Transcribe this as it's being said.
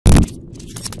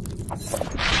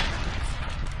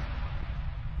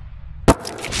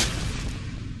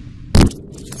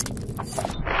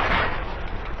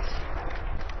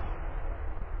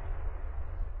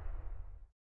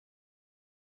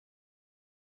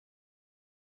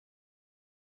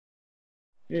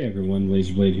Hey everyone,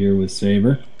 Lazerblade here with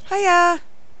Saber, Hiya!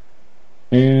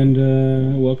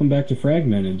 and welcome back to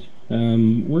Fragmented.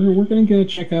 We're gonna go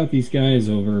check out these guys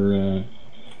over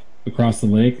across the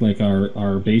lake. Like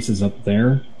our base is up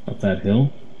there, up that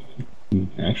hill. You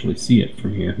can actually see it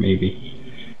from here, maybe.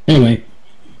 Anyway,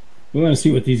 we want to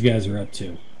see what these guys are up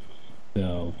to.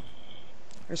 So,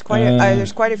 uh, There's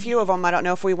quite a few of them. I don't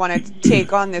know if we want to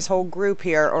take on this whole group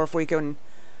here, or if we can.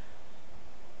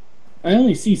 I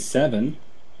only see 7.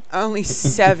 Only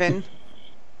 7.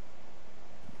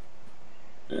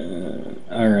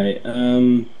 All right.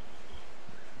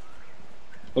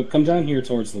 Well, come down here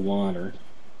towards the water.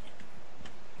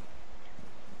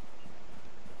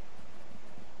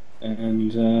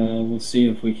 And we'll see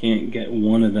if we can't get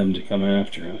one of them to come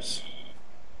after us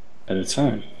at a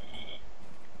time.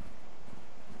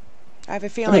 I have a I don't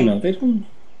feeling know. They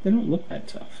don't look that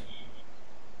tough.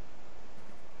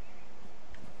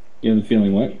 You have the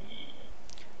feeling what?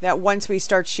 that once we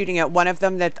start shooting at one of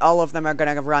them, that all of them are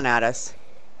going to run at us.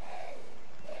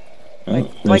 Oh,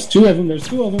 Like, there's 2 of them. There's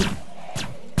 2 of them.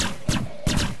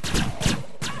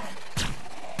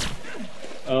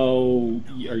 Oh,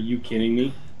 are you kidding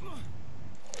me?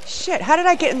 Shit, how did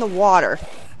I get in the water?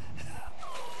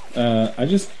 I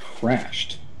just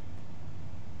crashed.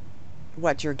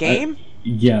 What, your game?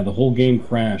 Yeah, the whole game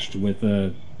crashed with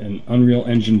an Unreal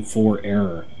Engine 4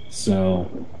 error.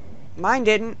 So Mine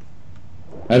didn't.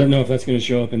 I don't know if that's going to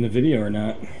show up in the video or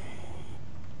not.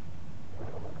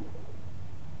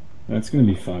 That's going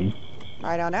to be fun.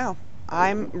 I don't know.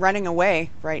 I'm running away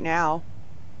right now.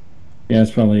 Yeah,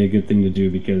 it's probably a good thing to do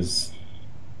because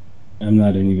I'm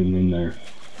not even in there.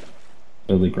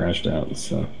 Totally crashed out,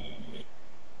 so.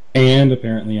 And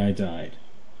apparently I died.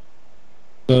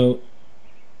 So,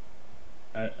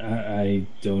 I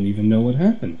don't even know what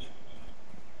happened.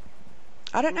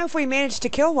 I don't know if we managed to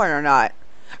kill one or not.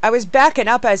 I was backing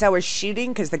up as I was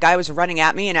shooting because the guy was running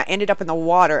at me, and I ended up in the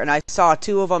water, and I saw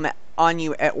 2 of them on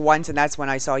you at once, and that's when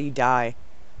I saw you die.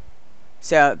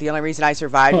 So the only reason I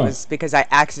survived was because I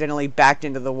accidentally backed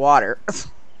into the water.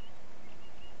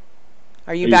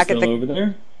 Are you Are you back at still the... over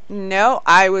there? No,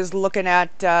 I was looking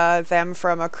at them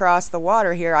from across the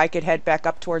water here. I could head back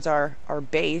up towards our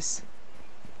base.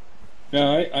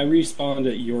 No, I respawned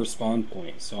at your spawn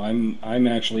point, so I'm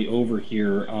actually over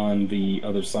here on the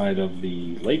other side of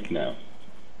the lake now.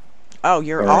 Oh,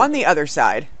 you're Or, on the other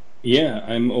side. yeah,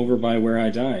 I'm over by where I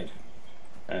died,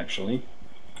 actually.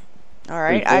 All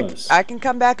right, Pretty close. I can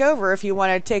come back over if you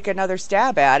want to take another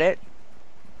stab at it.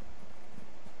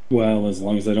 Well, as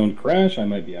long as I don't crash, I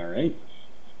might be alright.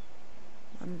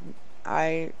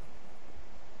 I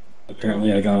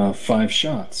Apparently I got off 5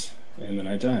 shots, and then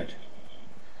I died.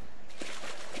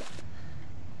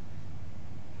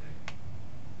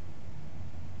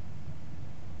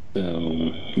 So,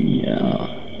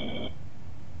 yeah.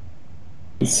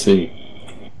 Let's see.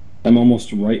 I'm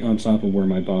almost right on top of where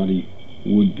my body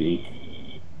would be.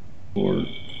 Or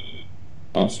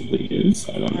possibly is.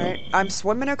 I don't All know. right, I'm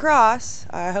swimming across.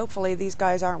 Hopefully these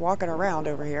guys aren't walking around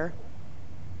over here.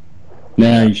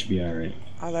 Nah, you should be alright.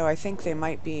 Although I think they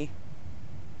might be.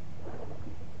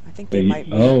 I think they might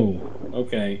be. Oh,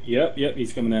 okay. Yep,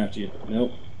 he's coming after you.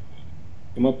 Nope.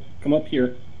 Come up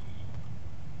here.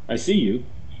 I see you.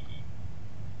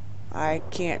 I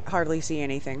can't hardly see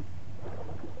anything.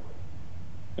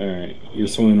 Alright, you're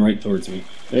swimming right towards me.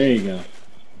 There you go.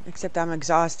 Except I'm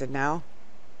exhausted now.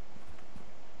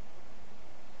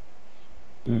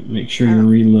 Make sure you're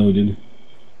reloaded.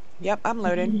 Yep, I'm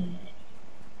loaded.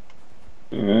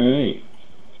 Alright.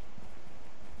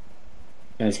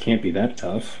 Guys can't be that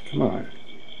tough. Come on.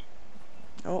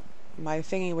 Oh, my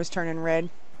thingy was turning red.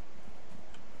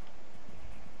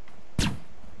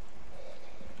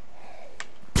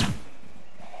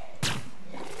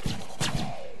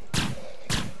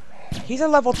 He's a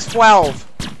level 12.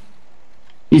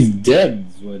 He's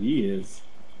dead is what he is.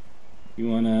 You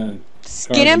wanna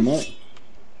Skin carve him? up?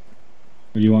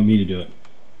 Or do you want me to do it?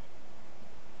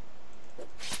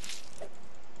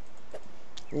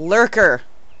 Lurker.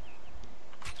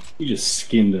 You just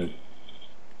skinned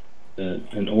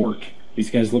an orc.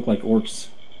 These guys look like orcs.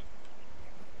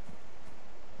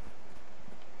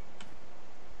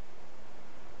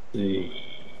 Let's see.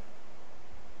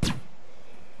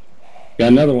 Got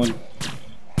another one.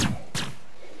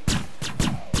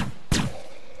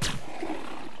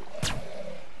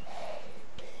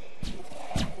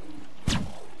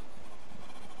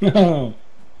 Oh,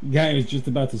 guy was just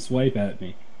about to swipe at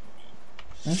me.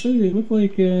 Actually, they look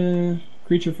like a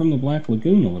creature from the Black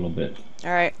Lagoon a little bit.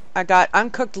 Alright, I got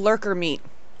uncooked lurker meat.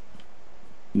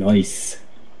 Nice.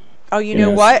 Oh, you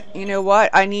know what? You know what?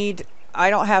 I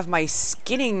don't have my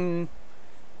skinning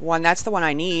One, that's the one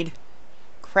I need.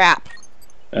 Crap.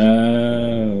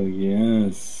 Oh,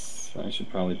 yes. I should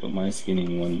probably put my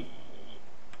skinning one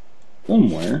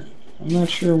somewhere. I'm not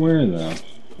sure where, though.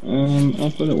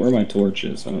 I'll put it where my torch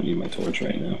is. I don't need my torch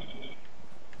right now.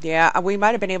 Yeah, we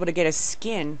might have been able to get a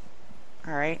skin.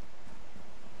 Alright.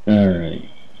 Alright.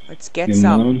 Let's get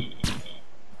some. Load.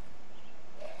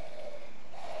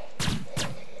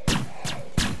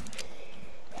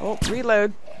 Oh,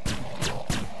 reload.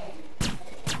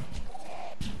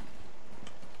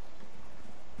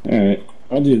 Alright,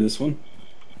 I'll do this one.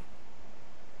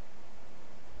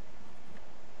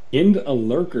 End a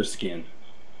lurker skin.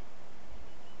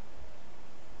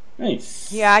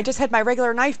 Nice. Yeah, I just had my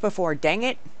regular knife before. Dang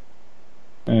it.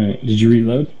 Alright, did you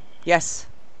reload? Yes.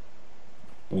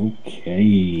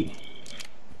 Okay.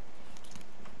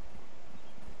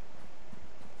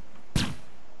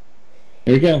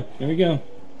 There we go. There we go.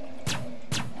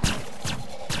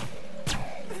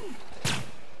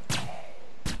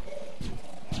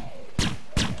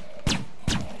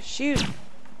 Shoot.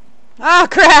 Ah,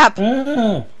 crap!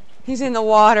 Ah! He's in the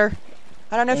water.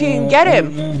 I don't know if you can get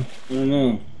him. I don't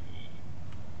know.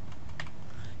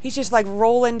 He's just like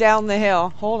rolling down the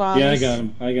hill. Hold on. Yeah, I got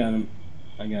him. I got him.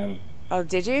 I got him. Oh,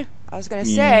 did you? I was gonna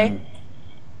Yeah. say.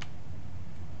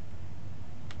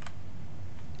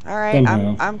 All right,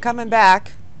 Somehow. I'm coming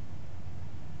back.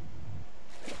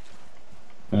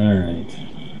 All right.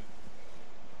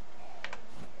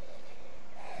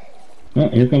 Oh,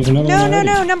 here comes another No, one. no, already.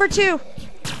 no, number 2.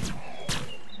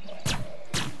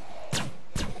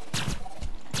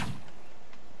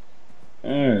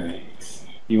 All right.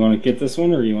 You want to get this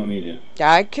one, or you want me to?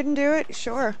 I can do it,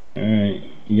 sure. All right.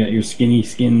 You got your skinny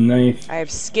skin knife. I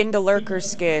have skinned a lurker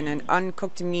skin and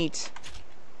uncooked meat.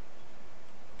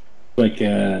 Like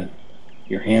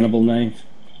your Hannibal knife.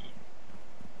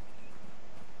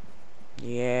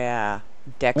 Yeah,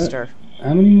 Dexter.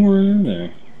 How many more are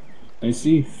there? I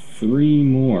see 3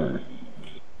 more.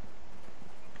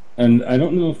 And I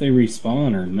don't know if they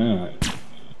respawn or not.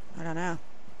 I don't know.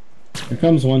 Here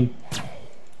comes one.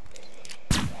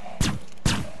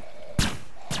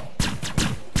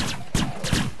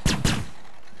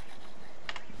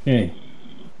 Okay.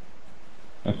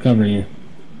 I'll cover you.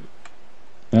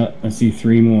 Oh, I see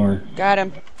 3 more. Got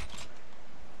him.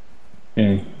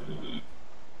 Okay.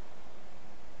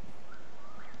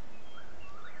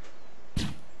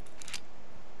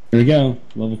 Here we go.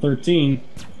 Level 13.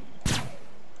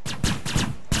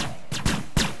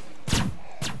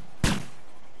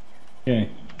 Okay.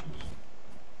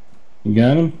 You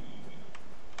got him?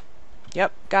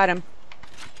 Yep, got him.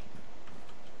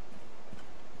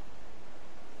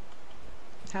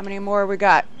 How many more we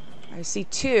got? I see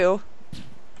 2.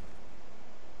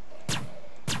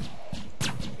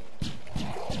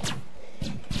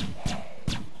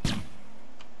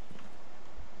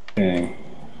 Okay.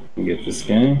 You get this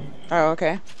guy. Oh,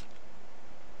 okay.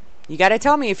 You gotta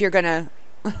tell me if you're gonna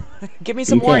give me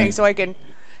some Okay. warning so I can,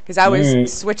 because I was Alright.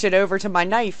 switching over to my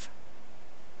knife.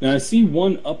 Now I see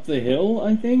one up the hill,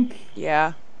 I think.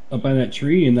 Yeah, Up by that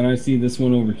tree, and then I see this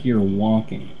one over here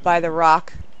walking. by the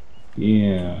rock.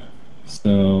 Yeah.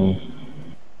 So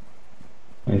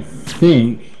I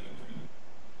think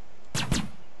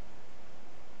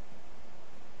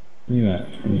where you at?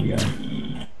 Where you go?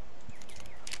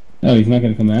 Oh, he's not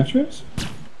gonna come after us?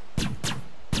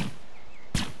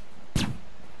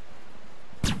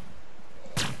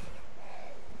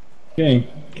 Okay,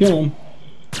 kill him.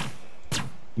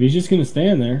 If he's just gonna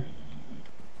stand there.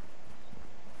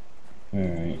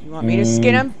 Alright. You want me to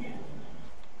skin him?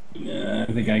 Yeah,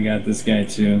 I think I got this guy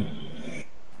too.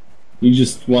 You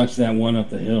just watch that one up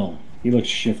the hill. He looks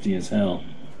shifty as hell.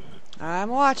 I'm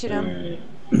watching him.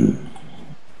 Alright.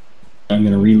 I'm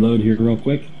gonna reload here real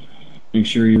quick. Make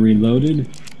sure you're reloaded.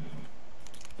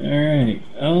 Alright,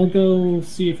 I'll go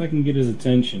see if I can get his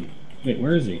attention. Wait,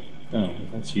 where is he? Oh,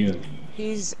 that's you.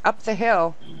 He's up the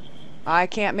hill. I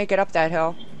can't make it up that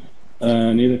hill.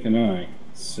 Neither can I.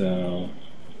 So,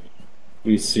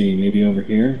 let me see, maybe over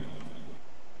here?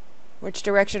 Which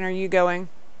direction are you going?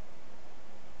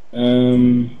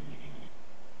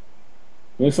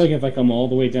 Looks like if I come all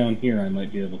the way down here, I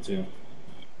might be able to.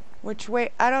 Which way?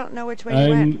 I don't know which way you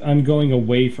went. I'm going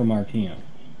away from our camp.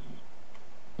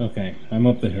 Okay, I'm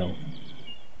up the hill.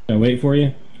 Can I wait for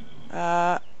you?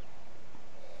 Well,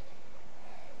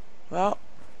 Or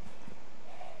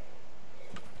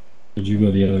did you go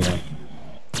the other way?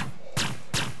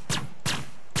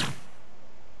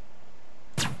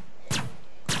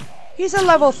 he's a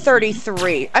level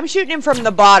 33. I'm shooting him from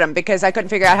the bottom because I couldn't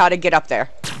figure out how to get up there.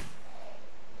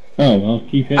 Oh, well,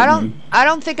 keep hitting him. I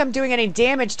don't think I'm doing any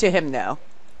damage to him though.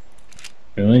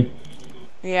 Really?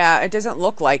 Yeah, it doesn't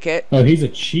look like it. Oh, he's a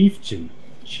chieftain.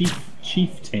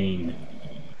 Chieftain.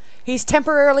 He's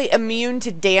temporarily immune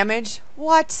to damage.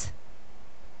 What?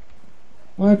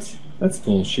 What? That's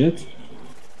bullshit.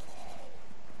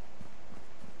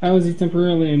 How is he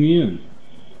temporarily immune?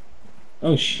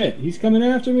 Oh shit, he's coming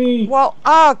after me! Well,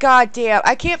 oh god damn.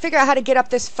 I can't figure out how to get up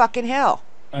this fucking hill.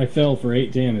 I fell for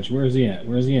 8 damage. Where's he at?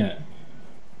 Where's he at?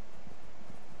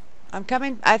 I'm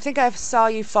coming. I think I saw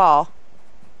you fall.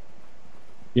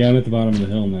 Yeah, I'm at the bottom of the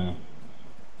hill now.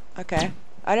 Okay.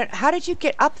 I don't. How did you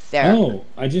get up there? Oh,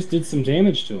 I just did some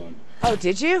damage to him. Oh,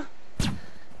 did you?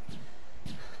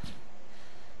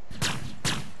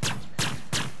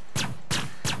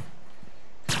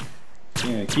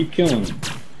 Yeah, keep killing him.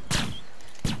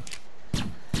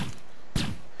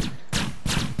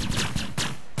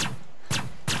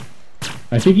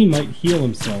 I think he might heal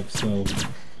himself, so...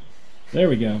 There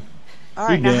we go.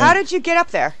 Alright, now how did you get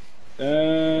up there?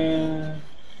 I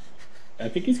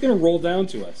think he's gonna roll down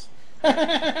to us.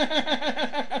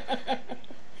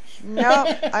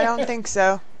 No, I don't think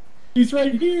so. He's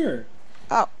right here.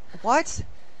 Oh, what?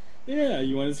 Yeah,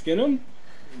 you want to skin him?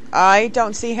 I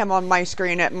don't see him on my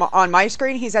screen. On my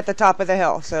screen, he's at the top of the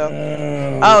hill, so...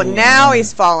 Oh, now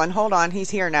he's fallen. Hold on, he's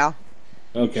here now.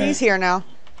 Okay. He's here now.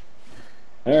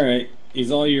 Alright,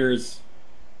 he's all yours.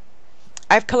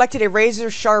 I've collected a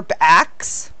razor-sharp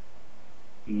axe.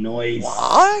 Nice.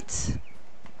 What?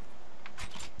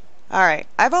 Alright,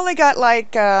 I've only got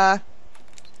like, I've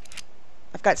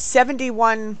got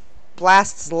 71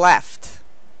 blasts left.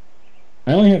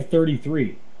 I only have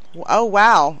 33. Oh,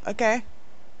 wow. Okay.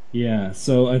 Yeah,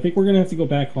 so I think we're gonna have to go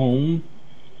back home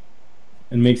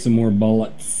and make some more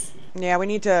bullets. Yeah, we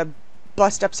need to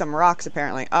bust up some rocks,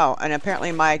 apparently. Oh, and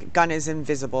apparently my gun is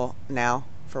invisible now,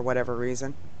 for whatever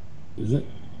reason. Is it?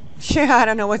 Yeah, I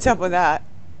don't know what's up with that.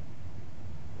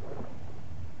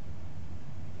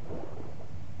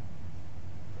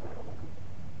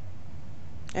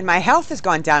 And my health has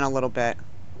gone down a little bit.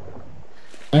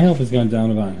 My health has gone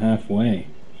down about halfway.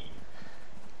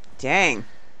 Dang.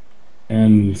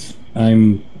 And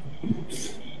I'm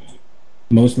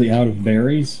mostly out of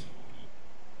berries.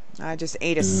 I just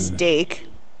ate a steak.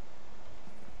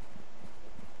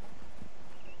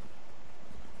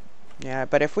 Yeah,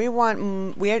 but if we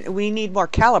want, we need more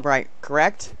calibrite,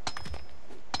 correct?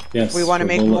 Yes. We want to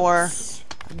make bullets.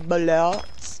 more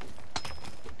bullets.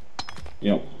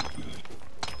 Yep.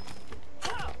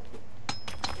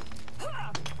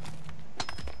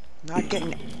 Not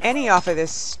getting any off of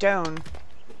this stone.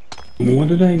 What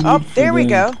did I need? Oh, there we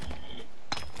go.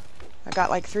 I got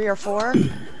like 3 or 4.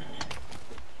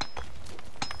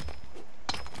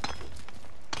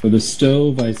 For the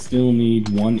stove, I still need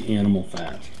 1 animal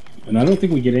fat. And I don't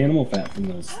think we get animal fat from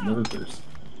those lurkers.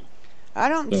 I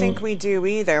don't think we do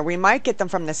either. We might get them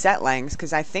from the Setlangs,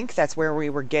 because I think that's where we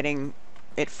were getting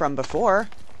it from before.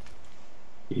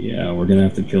 Yeah, we're gonna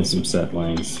have to kill some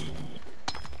Setlangs.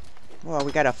 Well,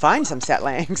 we gotta find some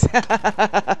Setlangs.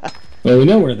 Well, we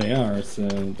know where they are, so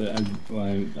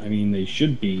I mean, they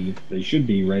should be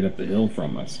right up the hill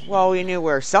from us. Well, we knew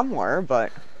where some were,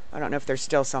 but I don't know if there's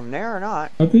still some there or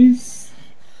not. Are these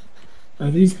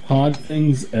pod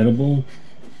things edible?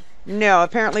 No,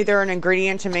 apparently they're an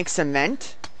ingredient to make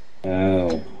cement.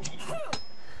 Oh.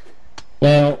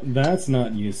 Well, that's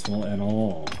not useful at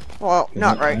all. Well,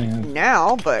 not right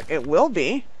now, but it will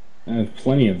be. I have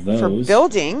plenty of those. For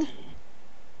building.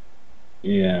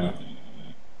 Yeah.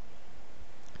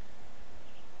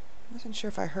 I wasn't sure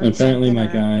if I heard Apparently my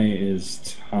something guy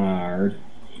is tired.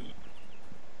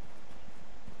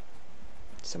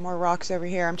 Some more rocks over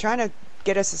here. I'm trying to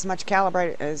get us as much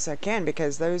calibrite as I can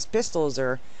because those pistols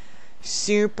are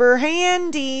super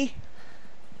handy.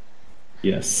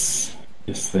 Yes.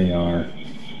 Yes, they are.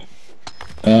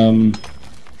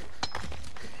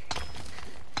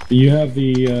 You have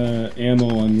the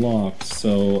ammo unlocked,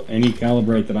 so any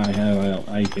calibrate that I have,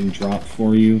 I can drop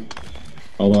for you.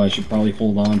 Although I should probably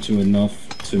hold on to enough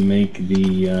to make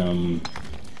the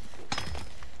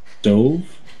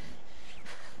stove.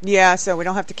 Yeah, so we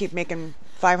don't have to keep making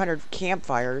 500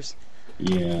 campfires.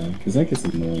 Yeah, because that gets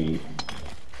annoying.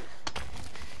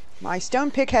 My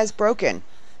stone pick has broken.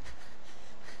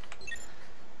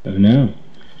 Oh no.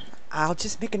 I'll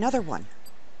just make another one.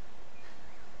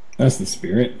 That's the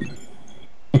spirit.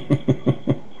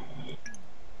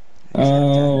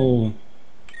 Oh.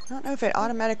 I don't know if it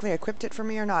automatically equipped it for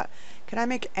me or not. Can I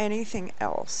make anything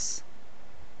else?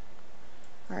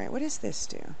 Alright, what does this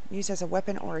do? Use as a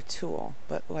weapon or a tool.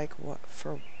 But like what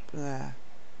for...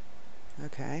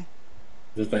 Okay.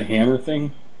 Is that the hammer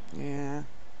thing? Yeah.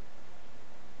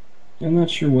 I'm not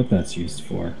sure what that's used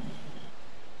for.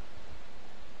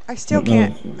 I I still don't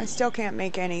know. can't. I still can't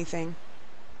make anything.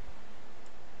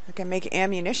 I can make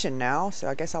ammunition now, so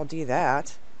I guess I'll do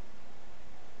that.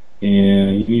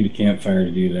 Yeah, you need a campfire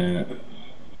to do that.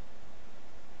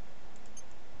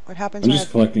 What happens I'm when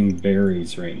just collecting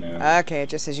berries right now. Okay, it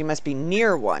just says you must be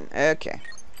near one. Okay.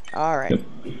 Alright. Yep.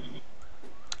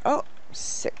 Oh,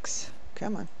 6.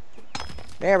 Come on.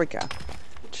 There we go.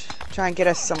 Try and get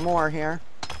us some more here.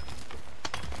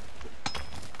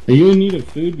 Are you in need of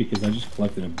food? Because I just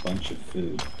collected a bunch of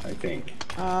food, I think.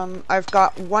 I've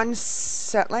got 1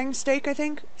 Setlang steak, I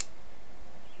think. Is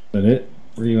that it?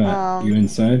 Where are you at? You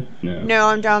inside? No. No,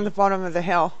 I'm down the bottom of the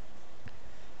hill.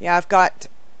 Yeah, I've got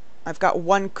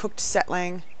 1 cooked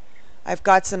Setlang. I've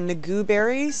got some nagu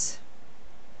berries.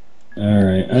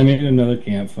 Alright, I made another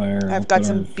campfire. I've got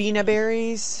some bina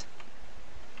berries.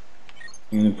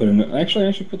 I'm gonna put an. Actually,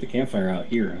 I should put the campfire out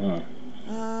here, huh?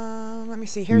 Let me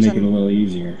see. Make it a little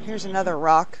easier. Here's another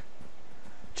rock.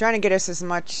 Trying to get us as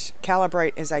much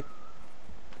calibrate as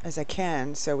I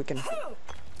can, so we can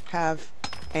have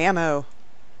ammo.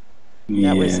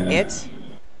 That was it.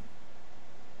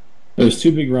 There's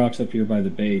 2 big rocks up here by the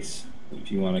base. If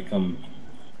you want to come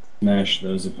smash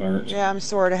those apart. Yeah, I'm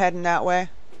sort of heading that way.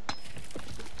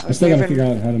 I still gotta figure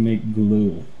out how to make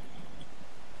glue.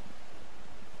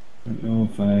 I don't know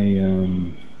if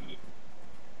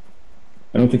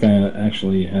I don't think I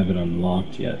actually have it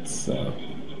unlocked yet, so.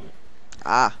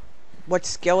 Ah, what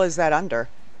skill is that under?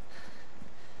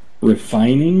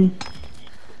 Refining?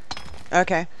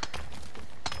 Okay.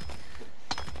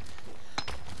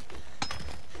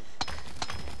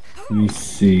 Let me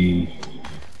see.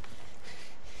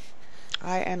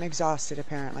 I am exhausted,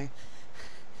 apparently.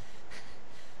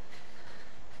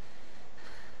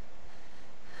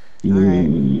 Alright.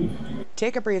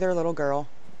 Take a breather, little girl.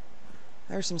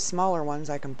 There's some smaller ones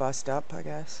I can bust up, I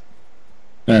guess.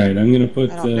 Alright, I'm gonna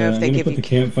put I don't know if they give you the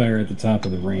campfire at the top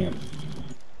of the ramp.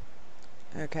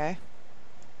 Okay.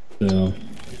 So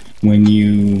when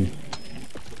you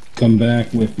come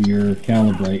back with your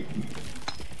calibrate.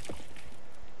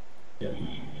 Yeah.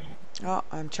 Oh,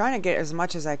 I'm trying to get as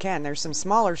much as I can. There's some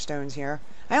smaller stones here.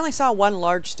 I only saw 1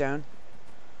 large stone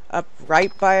up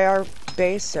right by our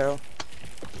base, so.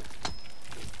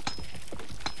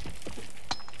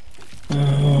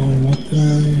 Oh, what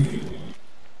the?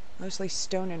 Mostly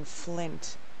stone and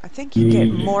flint. I think you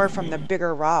get more from the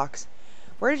bigger rocks.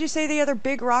 Where did you say the other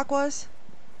big rock was?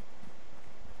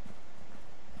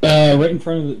 Right in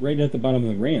front of right at the bottom of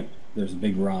the ramp. There's a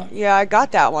big rock. Yeah, I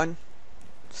got that one.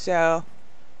 So,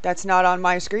 that's not on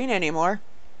my screen anymore.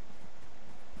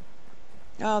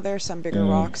 Oh, there's some bigger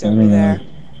rocks over there.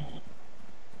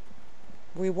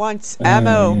 We want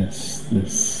ammo.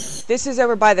 Yes, This is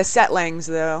over by the Setlangs,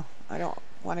 though. I don't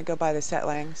want to go by the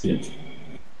Setlangs.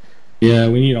 Yeah,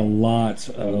 we need a lot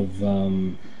of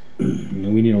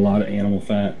we need a lot of animal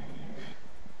fat.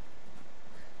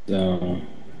 So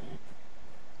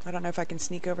I don't know if I can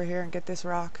sneak over here and get this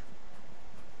rock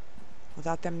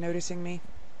without them noticing me.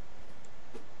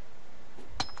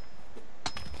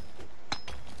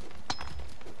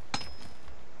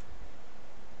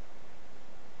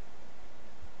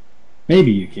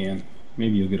 maybe you can.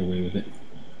 Maybe you'll get away with it.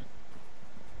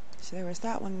 So there was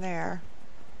that one there.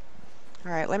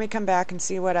 Alright, let me come back and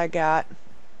see what I got.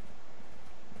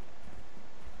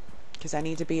 Because I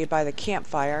need to be by the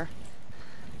campfire.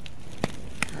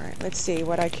 Alright, let's see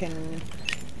what I can...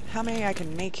 How many I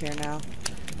can make here now.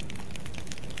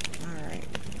 Alright.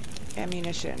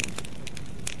 Ammunition.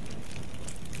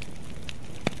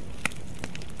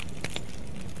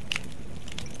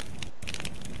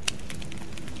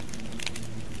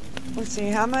 Let's see,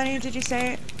 how many did you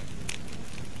say?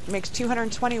 Makes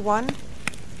 221? I've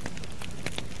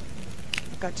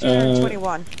got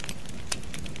 221.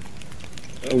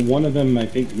 One of them, I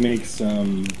think, makes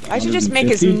I should just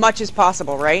make as much as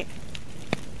possible, right?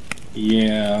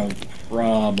 Yeah,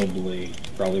 probably.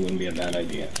 Probably wouldn't be a bad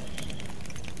idea.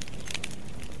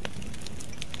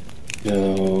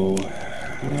 So,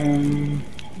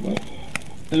 what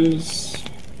those?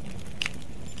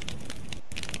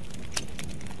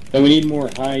 Oh, we need more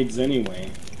hides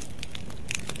anyway.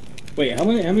 Wait, how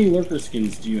many lurker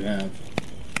skins do you have?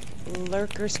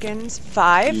 Lurker skins?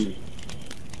 5?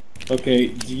 Okay,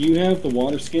 do you have the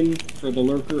water skin for the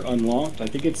lurker unlocked? I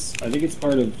think it's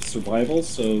part of survival,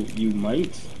 so you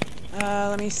might.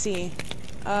 Let me see.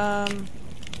 I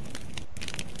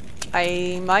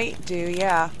might do,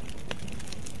 yeah.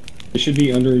 It should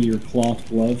be under your cloth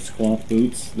gloves, cloth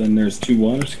boots. Then there's 2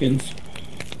 water skins.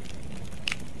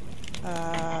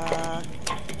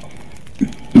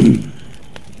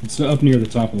 It's up near the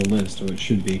top of the list, or it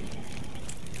should be.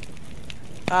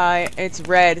 It's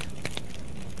red.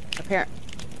 Appar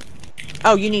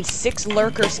Oh, you need 6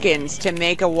 lurker skins to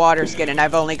make a water skin, and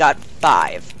I've only got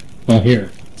 5. Well,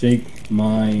 here, take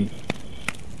my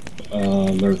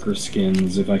lurker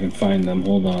skins if I can find them.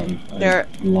 Hold on, I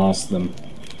lost them.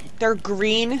 They're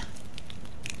green.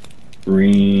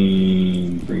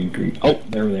 Green. Oh,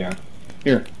 there they are.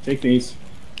 Here, take these.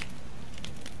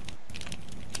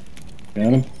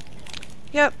 Got them?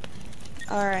 Yep.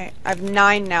 Alright. I have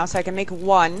 9 now, so I can make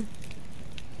 1.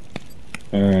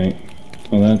 Alright.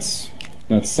 Well, that's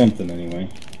something anyway.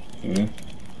 Yeah.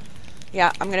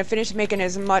 Yeah, I'm gonna finish making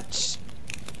as much...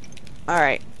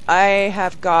 Alright. I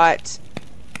have got...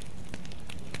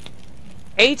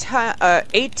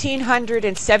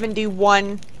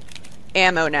 1,871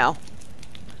 ammo now.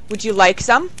 Would you like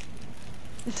some?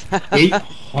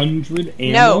 800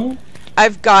 ammo? No.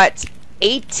 I've got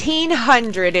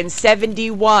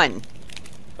 1,871.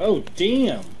 Oh,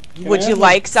 damn. Would you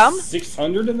like some?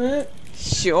 600 in that?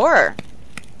 Sure.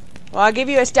 Well, I'll give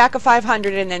you a stack of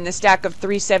 500 and then the stack of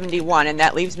 371, and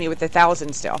that leaves me with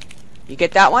 1,000 still. You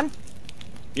get that one?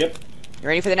 Yep. You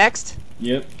ready for the next?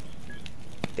 Yep.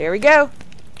 There we go.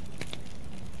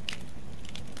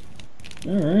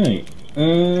 Alright.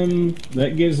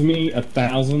 That gives me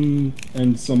 1,000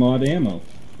 and some odd ammo.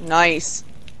 Nice.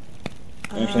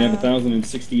 I actually have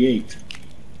 1,068.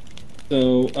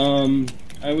 So,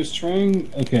 I was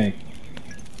trying... Okay.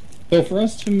 So for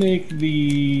us to make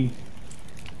the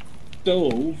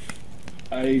stove,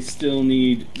 I still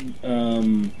need,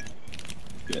 good.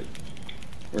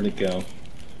 Where'd it go?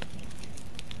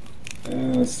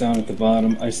 It's down at the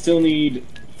bottom. I still need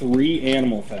 3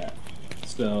 animal fat.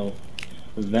 So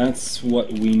that's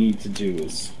what we need to do,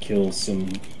 is kill some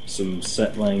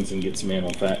Setlangs and get some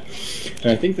animal fat.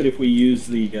 And I think that if we use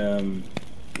the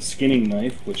skinning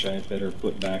knife, which I better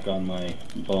put back on my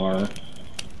bar,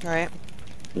 Right.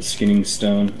 the skinning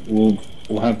stone, we'll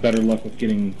have better luck with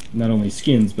getting not only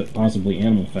skins but possibly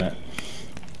animal fat.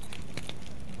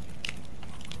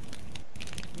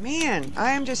 Man,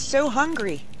 I am just so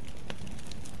hungry.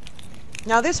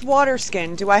 Now this water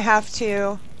skin, do I have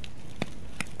to...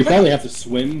 You probably have to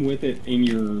swim with it in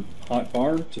your hot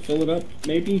bar to fill it up,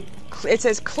 maybe? It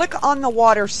says click on the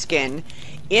water skin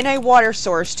in a water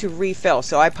source to refill,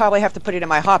 so I probably have to put it in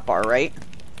my hot bar, right?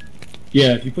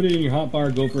 Yeah, if you put it in your hot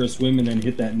bar, go for a swim, and then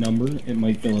hit that number, it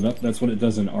might fill it up. That's what it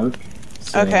does in Arc.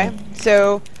 So, okay,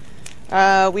 so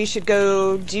we should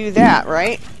go do that,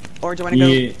 right? Or do you want to go...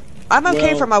 Yeah, I'm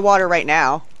okay for my water right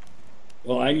now.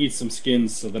 Well, I need some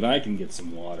skins so that I can get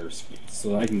some water, so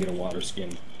that I can get a water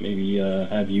skin. Maybe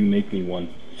have you make me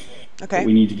one. Okay. But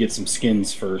we need to get some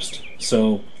skins first.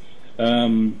 So,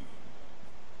 let's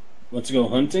go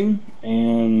hunting,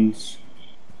 and...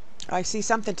 I see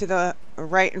something to the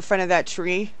right in front of that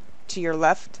tree, to your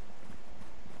left.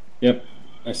 Yep,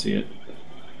 I see it.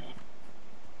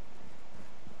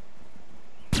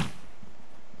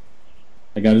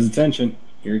 I got his attention.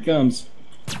 Here he comes.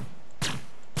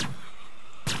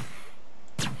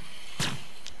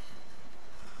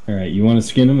 Alright, you want to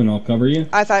skin him and I'll cover you?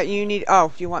 I thought you need...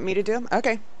 Oh, you want me to do them?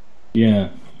 Okay.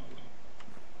 Yeah.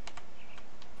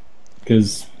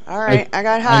 Because... Alright, I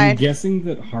got hide. I'm guessing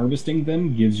that harvesting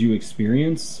them gives you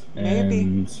experience, Maybe.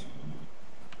 And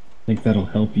I think that'll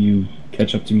help you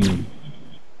catch up to me.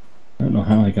 I don't know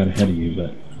how I got ahead of you,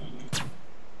 but...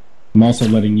 I'm also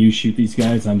letting you shoot these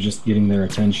guys. I'm just getting their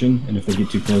attention, and if they get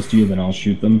too close to you, then I'll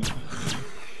shoot them.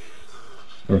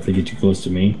 Or if they get too close to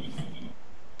me.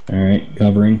 Alright,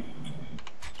 covering.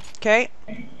 Okay.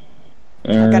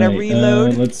 Alright, gotta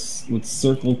reload. Let's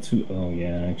circle to... Oh,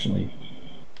 yeah, actually.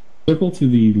 Circle to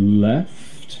the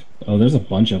left. Oh, there's a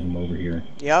bunch of them over here.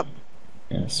 Yep.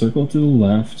 Yeah, circle to the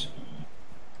left.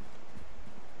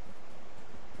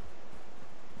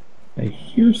 I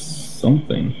hear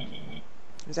something.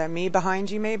 Is that me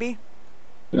behind you, maybe?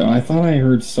 No, I thought I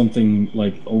heard something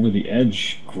like over the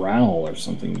edge growl or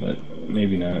something, but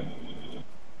maybe not.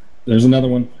 There's another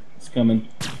one. It's coming.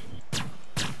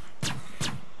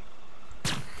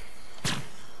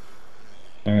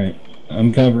 Alright,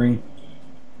 I'm covering.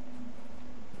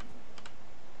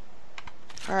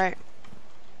 Alright.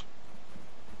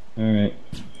 Alright.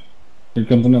 Here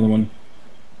comes another one.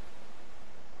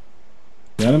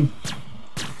 Got him?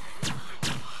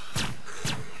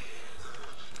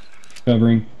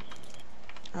 Covering.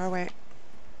 Oh, wait.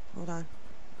 Hold on.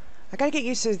 I gotta get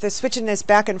used to the switching this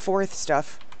back and forth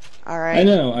stuff. Alright. I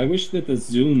know. I wish that the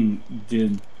zoom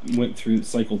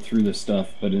cycled through this stuff,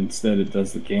 but instead it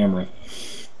does the camera.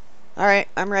 Alright,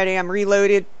 I'm ready. I'm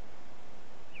reloaded.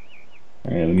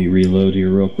 Alright, let me reload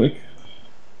here real quick.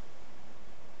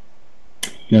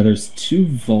 Now there's 2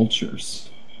 vultures.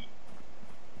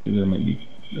 There might be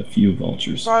a few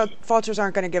vultures. Vultures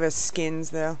aren't going to give us skins,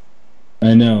 though.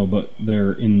 I know, but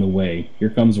they're in the way. Here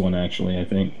comes one, actually, I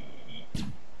think.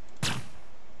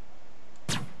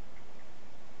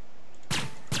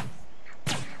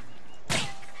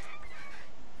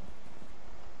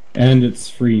 And it's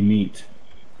free meat.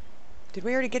 Did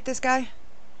we already get this guy?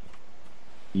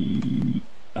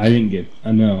 I didn't get...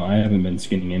 no, I haven't been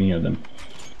skinning any of them.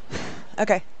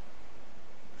 Okay.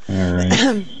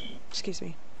 Alright. Excuse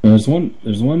me. There's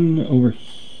one over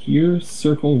here,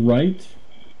 circle right.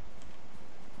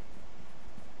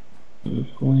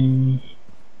 Circling.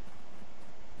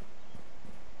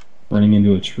 Running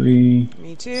into a tree.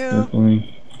 Me too.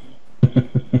 Circling.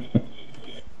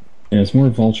 There's more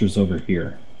vultures over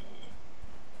here.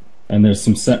 And there's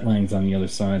some Setlangs on the other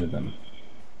side of them.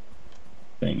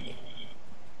 I think.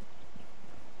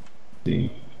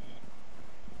 See.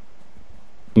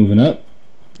 Moving up.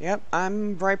 Yep,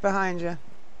 I'm right behind you.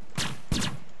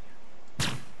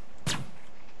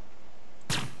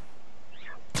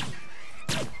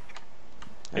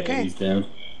 Okay. He's down.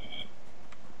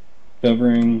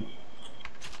 Covering.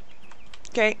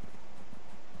 Okay.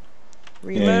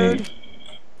 Reload. Okay.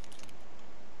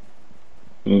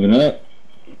 Moving up.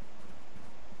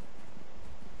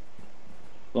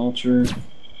 Vulture.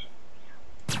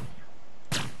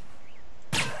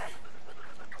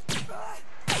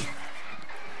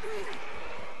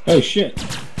 Oh shit.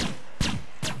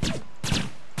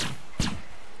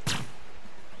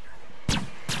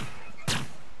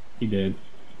 He did.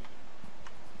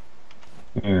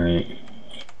 Alright.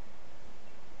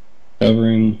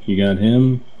 Covering, you got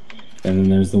him. And then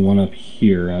there's the one up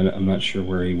here. I'm not sure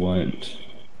where he went.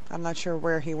 I'm not sure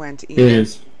where he went either. Here he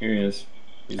is. Here he is.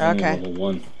 He's only Okay. level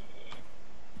 1.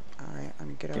 Alright, let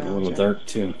me get Getting around a little you. dark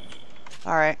too.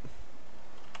 Alright.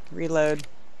 Reload.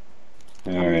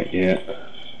 Alright, yeah.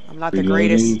 I'm not the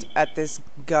Reloading. greatest at this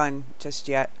gun just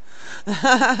yet.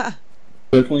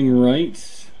 Circling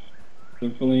right.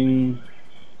 Circling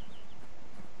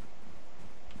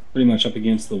pretty much up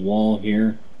against the wall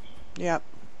here. Yep.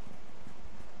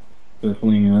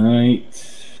 Circling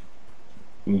right.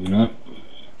 Moving up.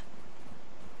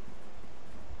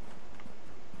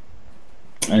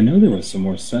 I know there was some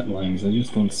more Setlangs, I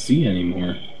just don't see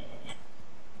anymore.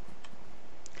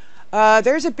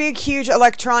 There's a big, huge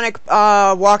electronic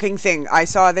walking thing. I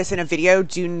saw this in a video.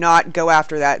 Do not go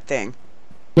after that thing.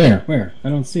 Where? Where? I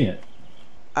don't see it.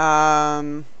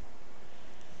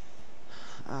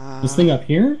 This thing up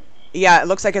here? Yeah, it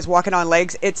looks like it's walking on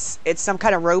legs. It's some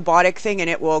kind of robotic thing, and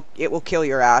it will kill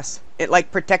your ass. It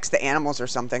like protects the animals or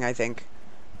something, I think,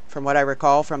 from what I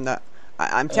recall from the.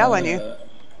 I'm telling you.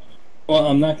 Well,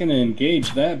 I'm not going to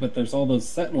engage that, but there's all those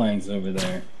Setlangs over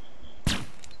there.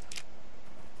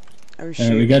 Oh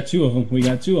shoot! We got 2 of them. We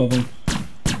got 2 of them.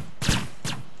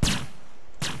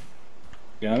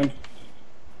 Got him.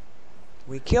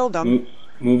 We killed them.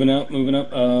 Moving up, moving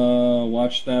up.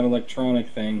 Watch that electronic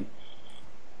thing.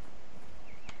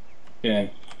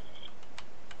 Okay.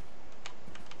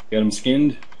 Got him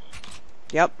skinned?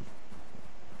 Yep.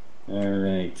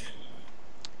 Alright.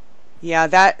 Yeah,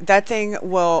 that thing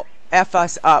will F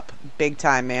us up big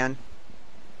time, man.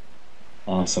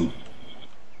 Awesome.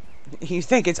 You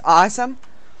think it's awesome?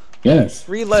 Yes.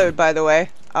 Reload, by the way.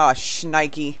 Oh,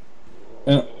 shnikey.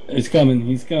 Oh, he's coming.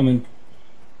 He's coming.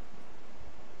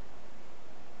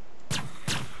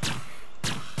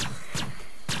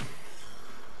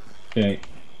 Okay.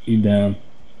 He's down.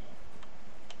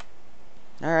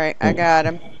 Alright, I got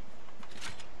him.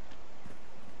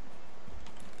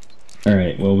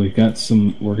 Alright, well, we've got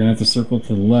some... We're gonna have to circle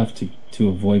to the left to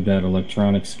avoid that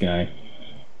electronics guy.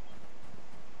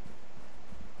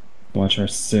 Watch our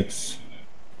 6.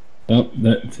 Oh,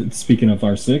 speaking of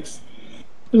our 6,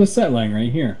 there's a Setlang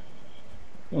right here.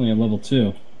 Only at level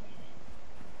 2.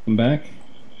 Come back.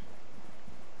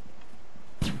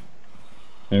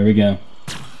 There we go.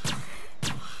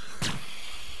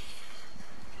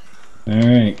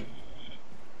 Alright.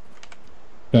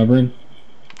 Covering.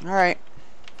 Alright.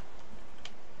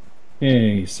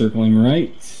 Okay, circling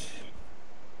right.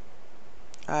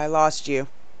 I lost you.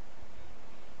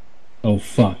 Oh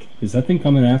fuck. Is that thing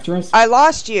coming after us? I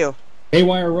lost you.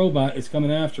 Haywire robot is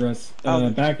coming after us. Oh.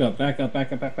 Back up, back up,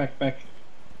 back up, back.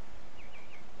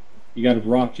 You got a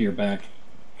rock to your back.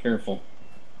 Careful.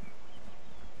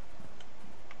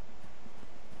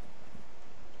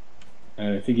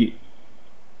 I think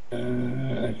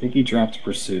he dropped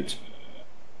pursuit.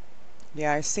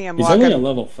 Yeah, I see him He's walking. only at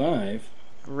level 5.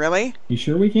 Really? You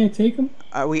sure we can't take him?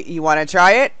 You want to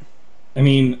try it? I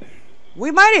mean... We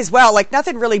might as well. Like,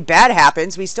 nothing really bad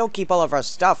happens. We still keep all of our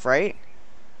stuff, right?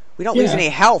 We don't lose Yeah. any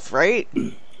health, right?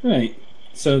 Right.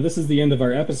 So this is the end of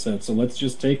our episode. So let's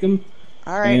just take them,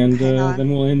 All right, and hang on.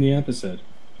 then we'll end the episode.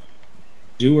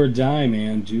 Do or die,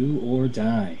 man. Do or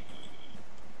die.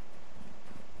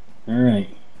 All right,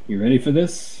 you ready for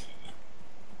this?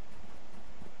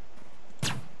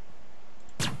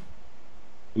 Let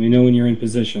me know when you're in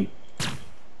position.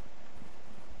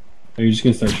 Are you just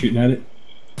gonna start shooting at it?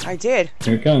 I did.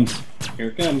 Here it comes. Here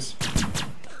it comes.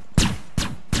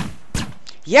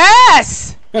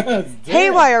 Yes! It's dead.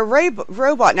 Haywire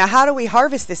robot. Now, how do we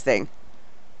harvest this thing?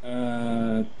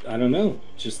 I don't know.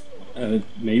 Just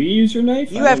maybe use your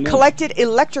knife. You have collected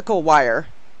electrical wire.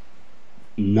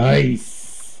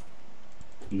 Nice.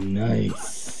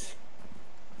 Nice.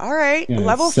 All right, Yeah,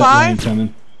 level Setlang 5.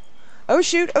 coming. Oh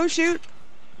shoot! Oh shoot!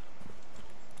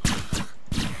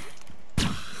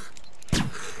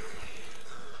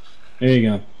 There you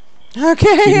go.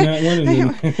 Okay. Keep that one and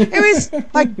then- It was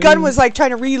my gun was like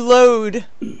trying to reload.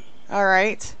 All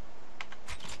right.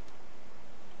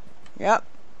 Yep.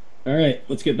 All right,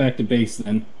 let's get back to base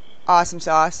then. Awesome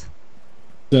sauce.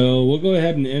 So we'll go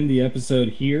ahead and end the episode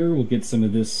here. We'll get some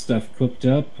of this stuff cooked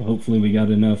up. Hopefully we got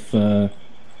enough... Oh,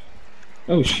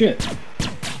 shit.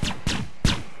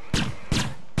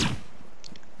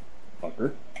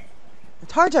 Fucker.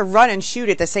 It's hard to run and shoot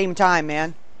at the same time,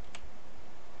 man.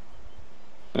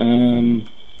 I don't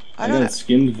got know. a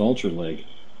skinned vulture leg.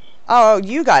 Oh,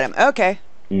 you got him. Okay.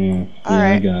 Yeah, All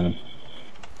I right. got him.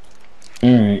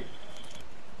 Alright.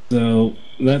 So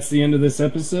that's the end of this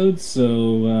episode.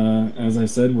 So as I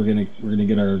said, we're gonna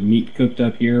get our meat cooked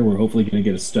up here. We're hopefully gonna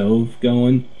get a stove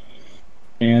going.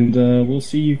 And we'll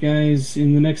see you guys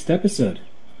in the next episode.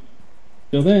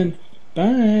 Till then,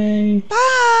 bye!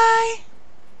 Bye.